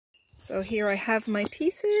So here I have my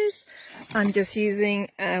pieces. I'm just using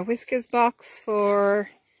a whiskers box for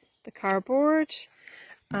the cardboard.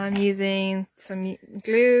 I'm using some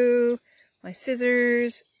glue, my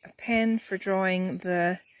scissors, a pen for drawing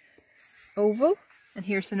the oval. And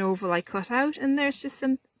here's an oval I cut out, and there's just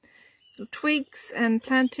some twigs and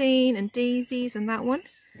plantain and daisies and that one.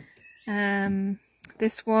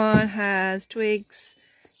 This one has twigs,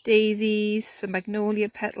 daisies, some magnolia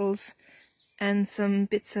petals, and some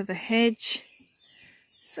bits of a hedge.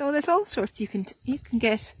 So there's all sorts you can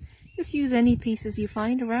get. Just use any pieces you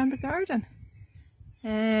find around the garden.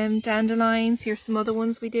 Dandelions, here's some other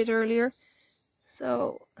ones we did earlier.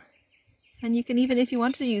 So, and you can even, if you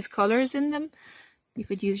wanted to use colours in them, you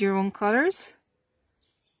could use your own colours.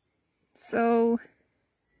 So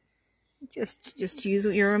just use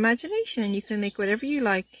your imagination and you can make whatever you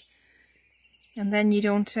like. And then you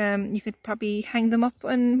don't, you could probably hang them up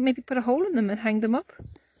and maybe put a hole in them and hang them up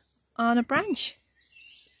on a branch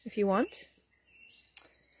if you want.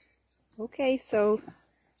 Okay, so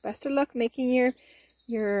best of luck making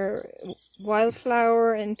your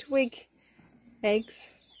wildflower and twig eggs.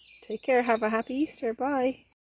 Take care, have a happy Easter, bye.